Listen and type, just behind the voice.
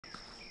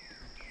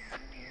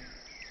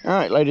All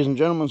right, ladies and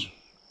gentlemen,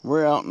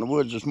 we're out in the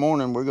woods this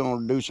morning. We're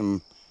going to do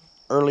some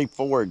early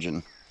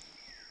foraging.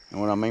 And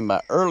what I mean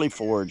by early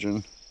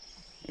foraging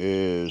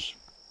is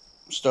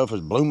stuff is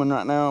blooming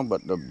right now,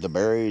 but the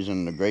berries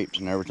and the grapes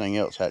and everything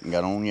else hadn't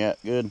got on yet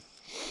good.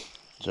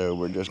 So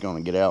we're just going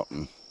to get out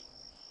and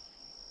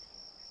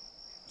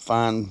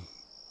find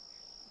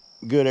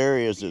good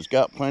areas that's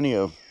got plenty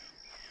of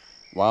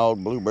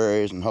wild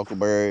blueberries and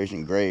huckleberries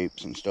and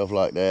grapes and stuff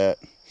like that.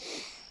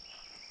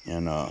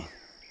 And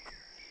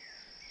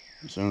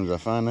as soon as I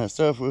find that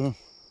stuff, we'll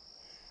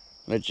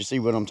let you see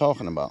what I'm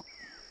talking about.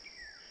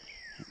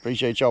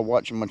 Appreciate y'all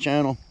watching my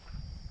channel.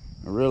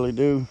 I really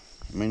do.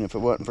 I mean, if it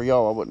wasn't for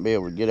y'all, I wouldn't be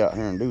able to get out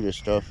here and do this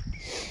stuff.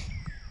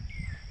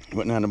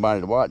 Wouldn't have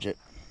nobody to watch it.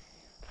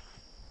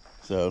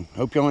 So,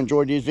 hope y'all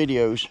enjoyed these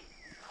videos.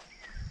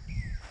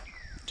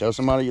 Tell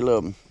somebody you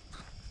love them.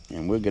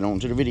 And we'll get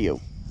on to the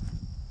video.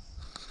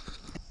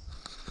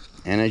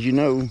 And as you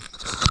know,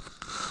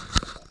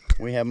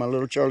 we have my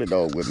little Charlie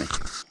dog with me.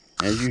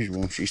 As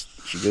usual, she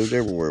goes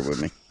everywhere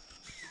with me.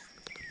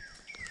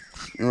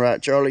 All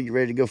right, Charlie, you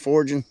ready to go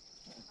foraging?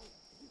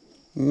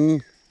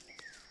 Oh,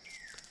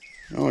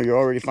 you're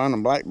already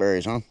finding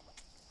blackberries, huh?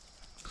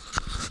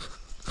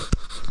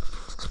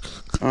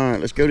 All right,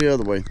 let's go the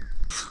other way.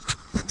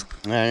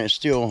 And it's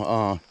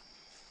still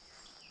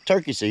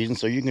turkey season,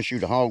 so you can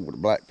shoot a hog with a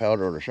black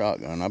powder or a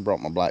shotgun. I brought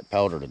my black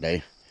powder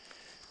today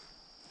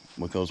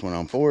because when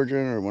I'm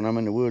foraging or when I'm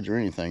in the woods or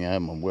anything, I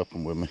have my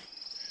weapon with me.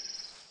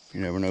 You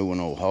never know when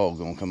old hog's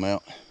gonna come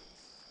out.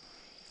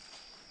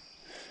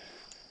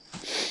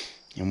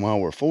 And while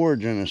we're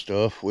foraging and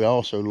stuff, we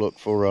also look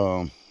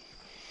for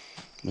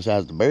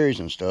besides the berries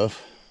and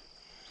stuff,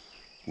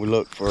 we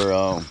look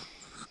for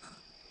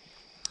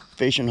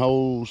fishing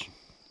holes.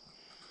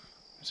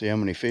 See how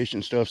many fish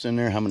and stuff's in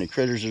there, how many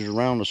critters is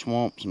around the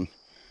swamps, and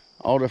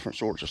all different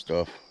sorts of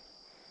stuff.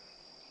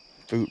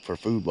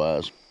 Food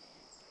wise.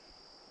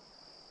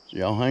 So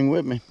y'all hang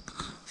with me.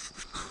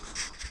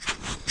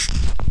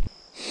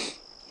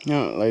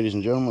 Now, ladies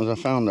and gentlemen, I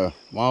found a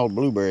wild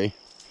blueberry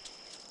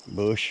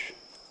bush.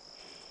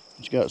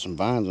 It's got some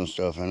vines and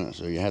stuff in it,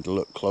 so you have to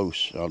look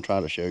close. I'll try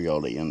to show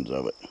y'all the ends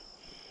of it.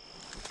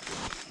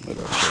 But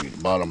I'll show you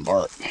the bottom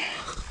bark.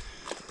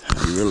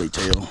 You really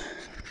tell.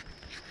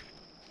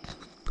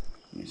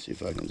 Let me see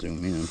if I can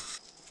zoom in.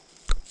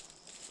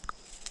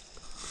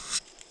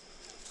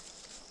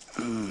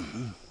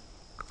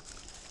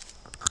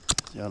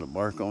 See how the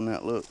bark on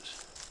that looks?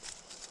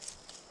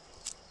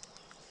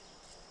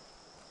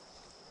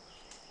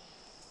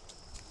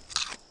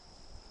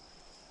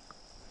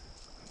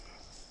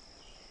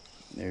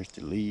 There's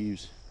the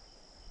leaves.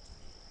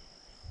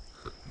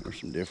 There's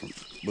some different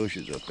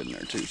bushes up in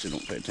there too, so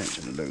don't pay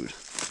attention to those.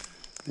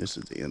 This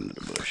is the end of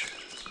the bush.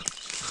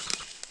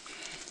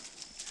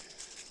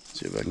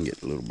 See if I can get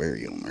the little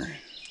berry on there.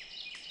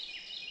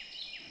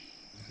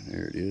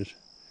 There it is.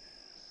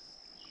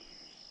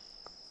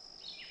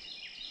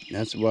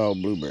 That's a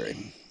wild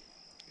blueberry.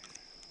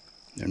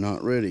 They're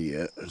not ready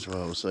yet. That's what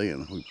I was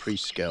saying. We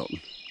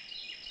pre-scouting.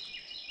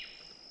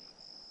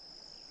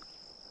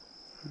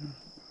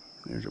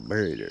 There's a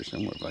berry there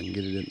somewhere. If I can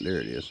get it in,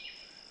 there it is.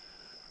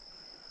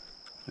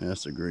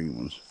 That's the green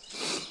ones.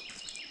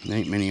 There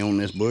ain't many on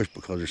this bush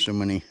because there's so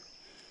many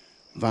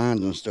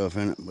vines and stuff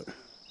in it, but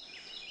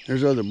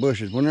there's other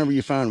bushes. Whenever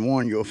you find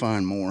one, you'll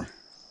find more.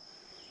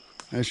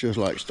 That's just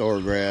like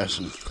stargrass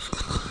and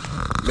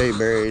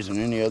bayberries and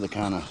any other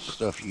kind of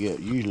stuff you get.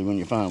 Usually when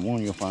you find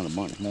one, you'll find a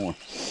bunch more.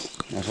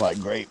 That's like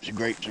grapes. The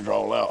grapes are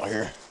all out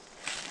here.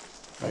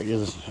 I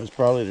guess that's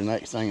probably the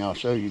next thing I'll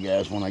show you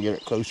guys when I get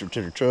it closer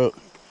to the truck.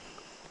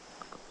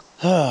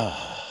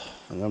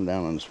 I'm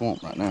down in the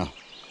swamp right now.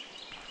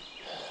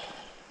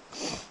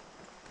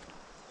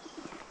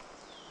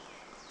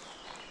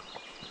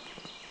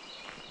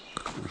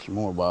 There's some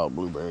more wild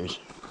blueberries.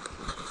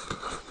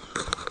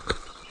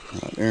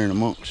 Right there in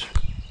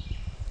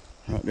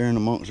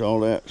amongst all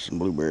that, some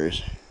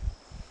blueberries.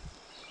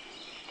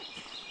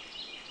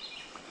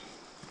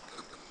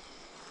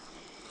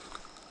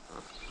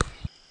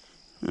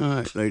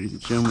 Alright, ladies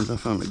and gentlemen, I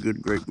found a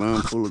good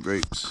grapevine full of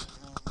grapes.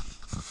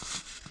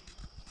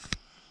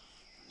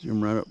 See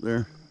them right up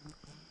there?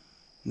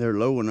 They're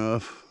low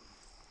enough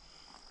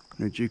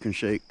that you can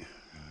shake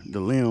the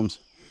limbs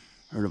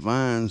or the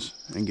vines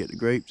and get the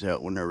grapes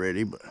out when they're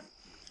ready, but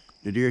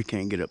the deer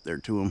can't get up there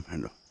to them,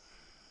 and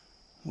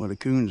the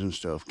coons and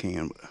stuff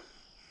can, but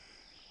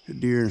the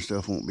deer and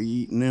stuff won't be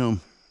eating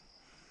them.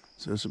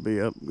 So this will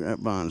be up, that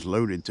vine's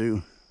loaded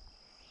too.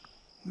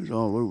 It's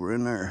all over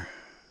in there.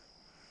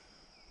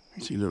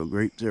 You see little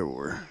grapes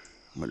everywhere,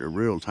 but they're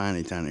real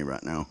tiny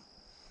right now.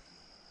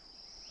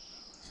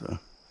 So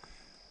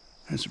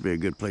this would be a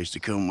good place to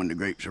come when the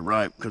grapes are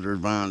ripe, because there's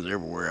vines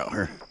everywhere out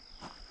here.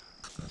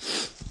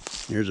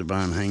 Here's a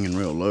vine hanging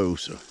real low,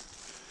 so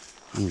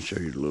I'm gonna show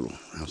you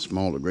how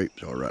small the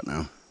grapes are right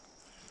now.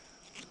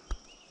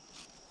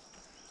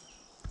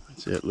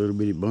 That's that little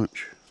bitty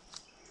bunch.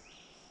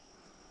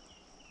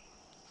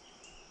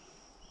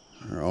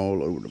 They're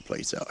all over the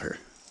place out here.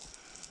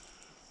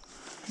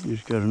 You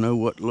just gotta know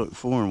what to look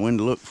for and when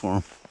to look for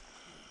them.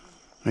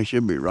 They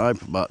should be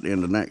ripe about the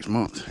end of next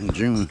month, in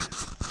June.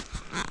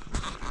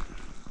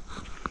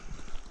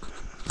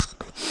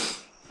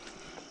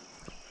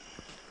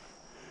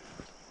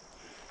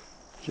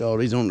 See all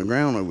these on the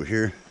ground over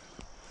here.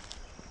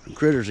 The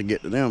critters will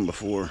get to them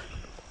before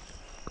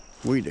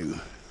we do.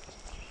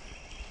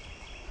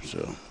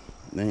 So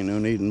there ain't no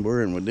need in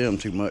worrying with them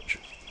too much.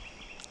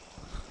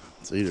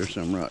 See, there's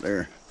some right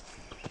there.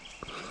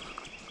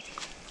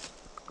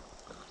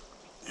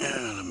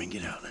 Yeah, let me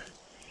get out of the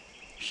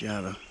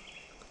shadow.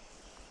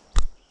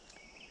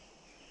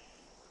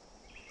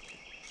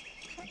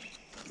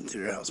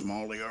 See how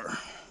small they are.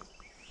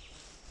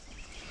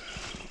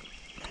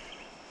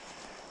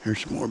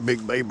 Here's some more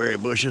big bayberry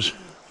bushes,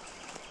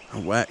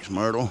 or wax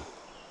myrtle,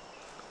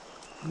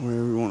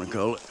 whatever you want to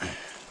call it.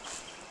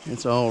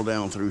 It's all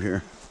down through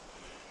here.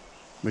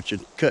 But you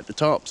cut the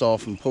tops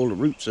off and pull the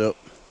roots up,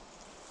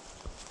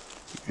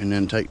 and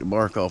then take the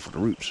bark off of the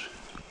roots.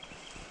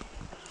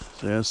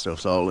 So that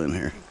stuff's all in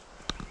here.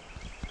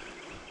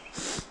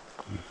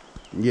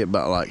 You get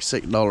about like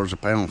 $6 a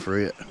pound for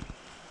it.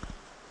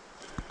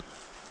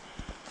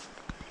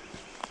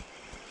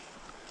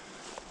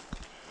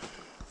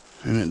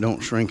 And it don't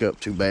shrink up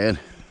too bad.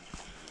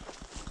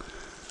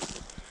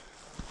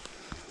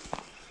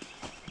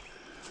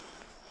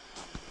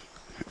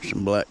 There's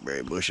some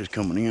blackberry bushes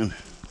coming in.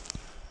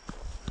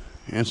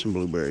 And some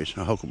blueberries,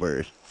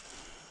 huckleberries.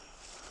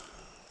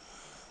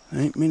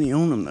 There ain't many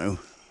on them though.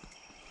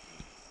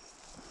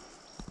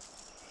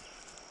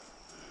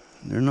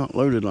 They're not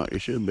loaded like they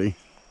should be.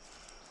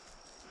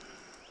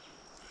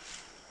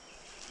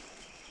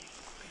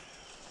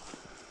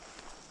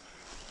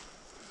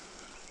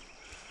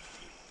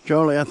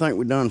 Charlie, I think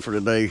we're done for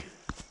today.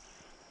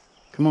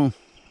 Come on.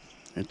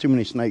 There's too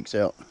many snakes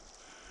out.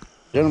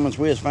 Gentlemen's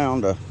Whiz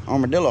found a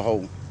armadillo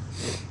hole.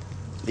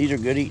 These are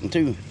good eating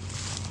too.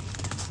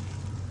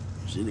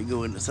 See, they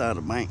go in the side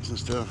of banks and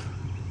stuff.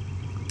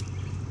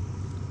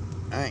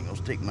 I ain't gonna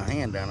stick my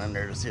hand down in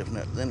there to see if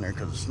nothing's in there,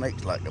 because the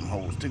snakes like them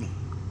holes too.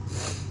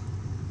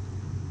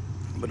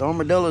 But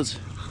armadillos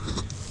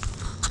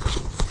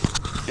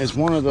is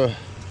one of the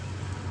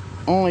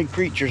only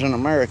creatures in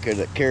America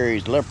that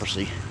carries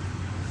leprosy.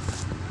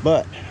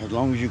 But as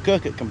long as you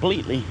cook it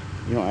completely,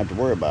 you don't have to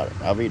worry about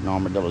it. I've eaten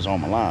armadillos all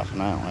my life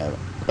and I don't have it.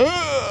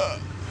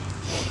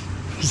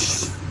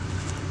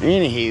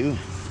 Anywho,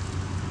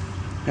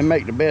 they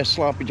make the best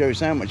sloppy joe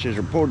sandwiches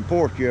or pulled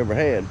pork you ever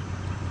had.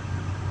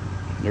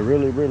 They're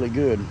really, really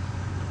good.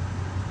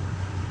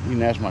 You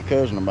can ask my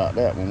cousin about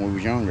that. When we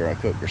was younger, I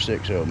cooked her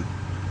 6 of them.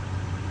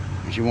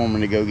 And she wanted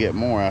me to go get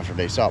more after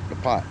they sopped the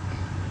pot.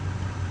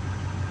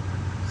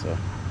 So,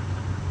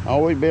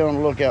 always be on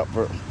the lookout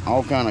for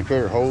all kind of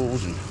critter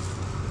holes and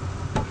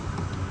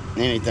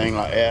anything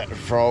like that.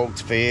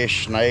 Frogs,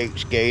 fish,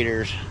 snakes,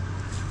 gators.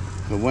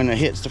 But when it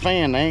hits the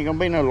fan, there ain't gonna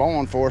be no law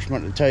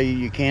enforcement to tell you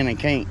you can and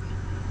can't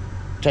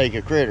take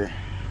a critter,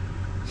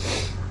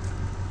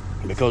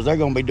 because they're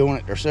gonna be doing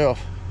it themselves.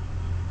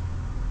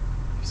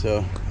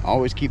 So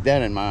always keep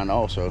that in mind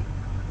also.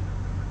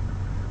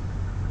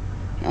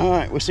 All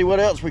right, we'll see what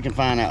else we can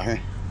find out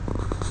here.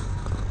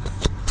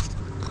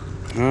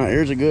 All right,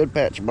 here's a good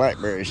patch of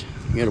blackberries.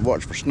 You gotta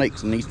watch for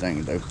snakes in these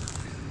things though.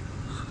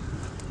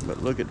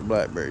 But look at the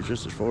blackberries,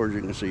 just as far as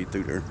you can see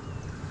through there.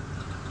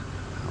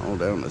 All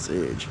down this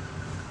edge.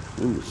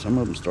 Ooh, some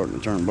of them starting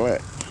to turn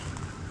black.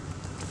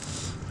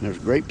 There's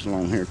grapes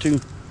along here too.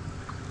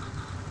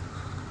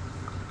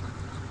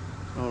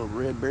 All the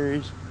red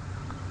berries.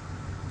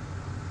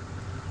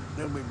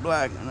 They'll be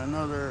black in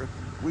another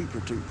week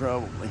or two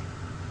probably.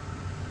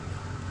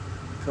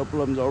 A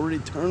couple of them's already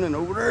turning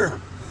over there.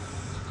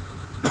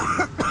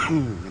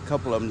 A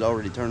couple of them's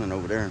already turning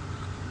over there.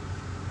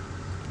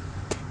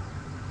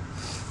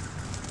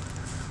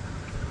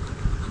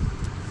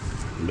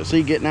 But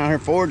see, getting out here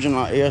foraging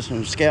like this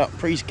and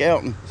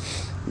pre-scouting,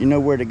 you know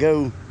where to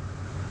go,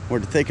 where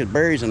the thickest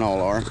berries and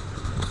all are,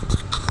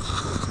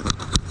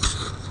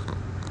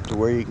 to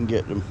where you can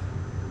get the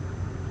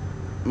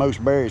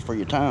most berries for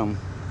your time.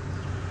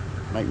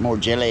 Make more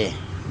jelly,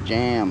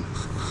 jam.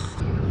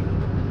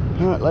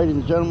 All right, ladies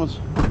and gentlemen,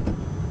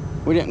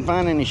 we didn't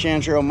find any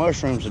chanterelle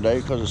mushrooms today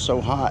because it's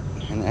so hot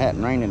and it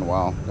hadn't rained in a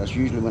while. That's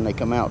usually when they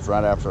come out, it's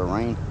right after a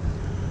rain.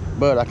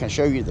 But I can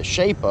show you the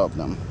shape of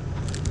them,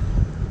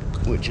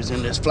 which is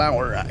in this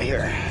flower right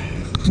here.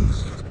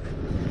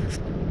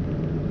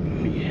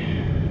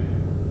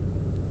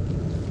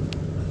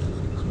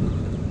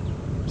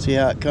 See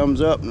how it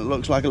comes up and it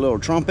looks like a little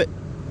trumpet?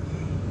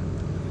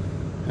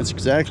 That's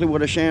exactly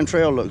what a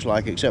chanterelle looks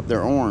like, except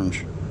they're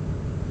orange.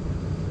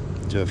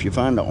 So if you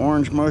find an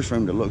orange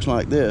mushroom that looks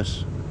like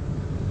this,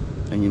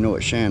 then you know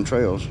it's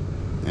chanterelles.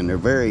 And they're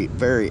very,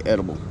 very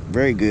edible.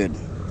 Very good.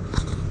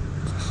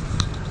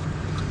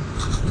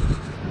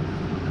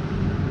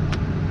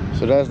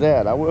 So that's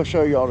that. I will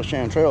show you all the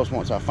chanterelles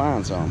once I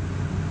find some.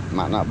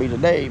 Might not be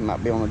today,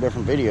 might be on a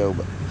different video,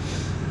 but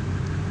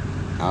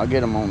I'll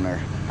get them on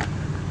there.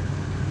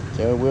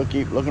 So we'll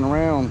keep looking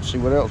around, see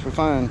what else we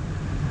find.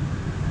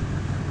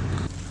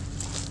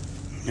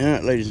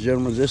 Alright, ladies and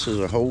gentlemen, this is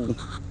a hole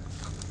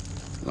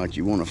like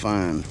you want to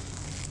find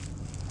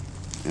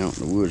out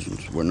in the woods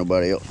where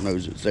nobody else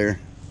knows it's there,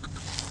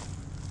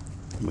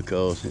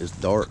 because it's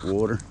dark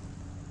water.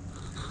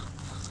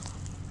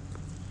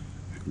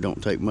 It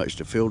don't take much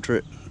to filter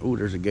it. Oh,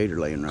 there's a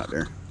gator laying right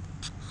there.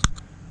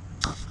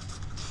 I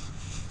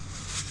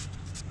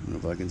don't know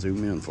if I can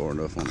zoom in far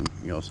enough on him.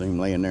 Y'all see him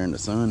laying there in the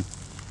sun?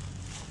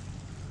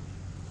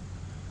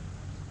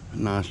 A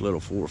nice little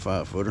 4 or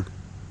 5 footer.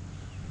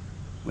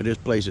 But this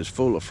place is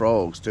full of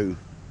frogs too.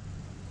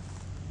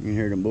 You can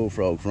hear them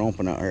bullfrogs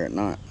romping out here at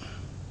night.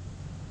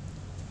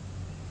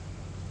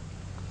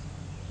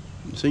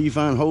 So you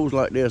find holes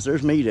like this,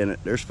 there's meat in it,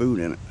 there's food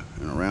in it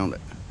and around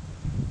it.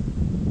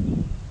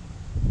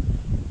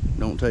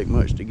 Don't take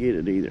much to get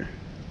it either.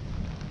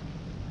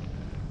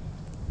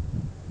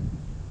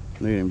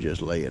 Look at him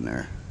just laying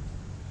there.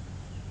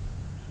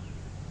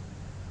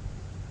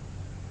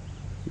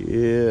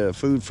 Yeah,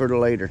 food for the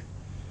later.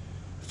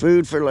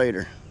 Food for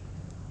later.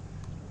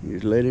 You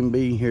just let him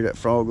be. Hear that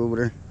frog over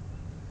there?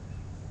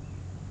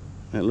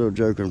 That little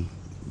joker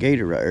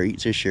gator right there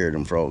eats his share of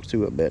them frogs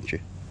too, I bet you.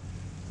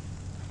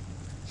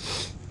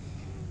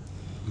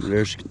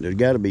 There's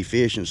got to be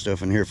fish and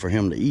stuff in here for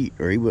him to eat,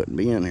 or he wouldn't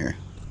be in here.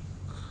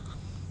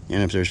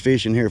 And if there's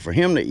fish in here for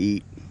him to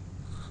eat,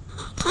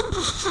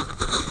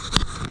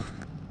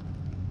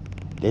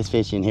 there's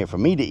fish in here for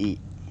me to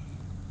eat.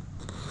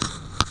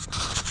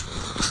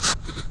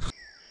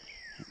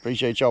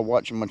 Appreciate y'all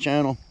watching my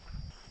channel.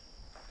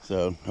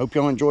 So, hope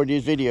y'all enjoyed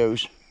these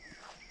videos.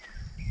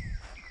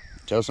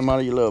 Tell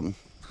somebody you love them.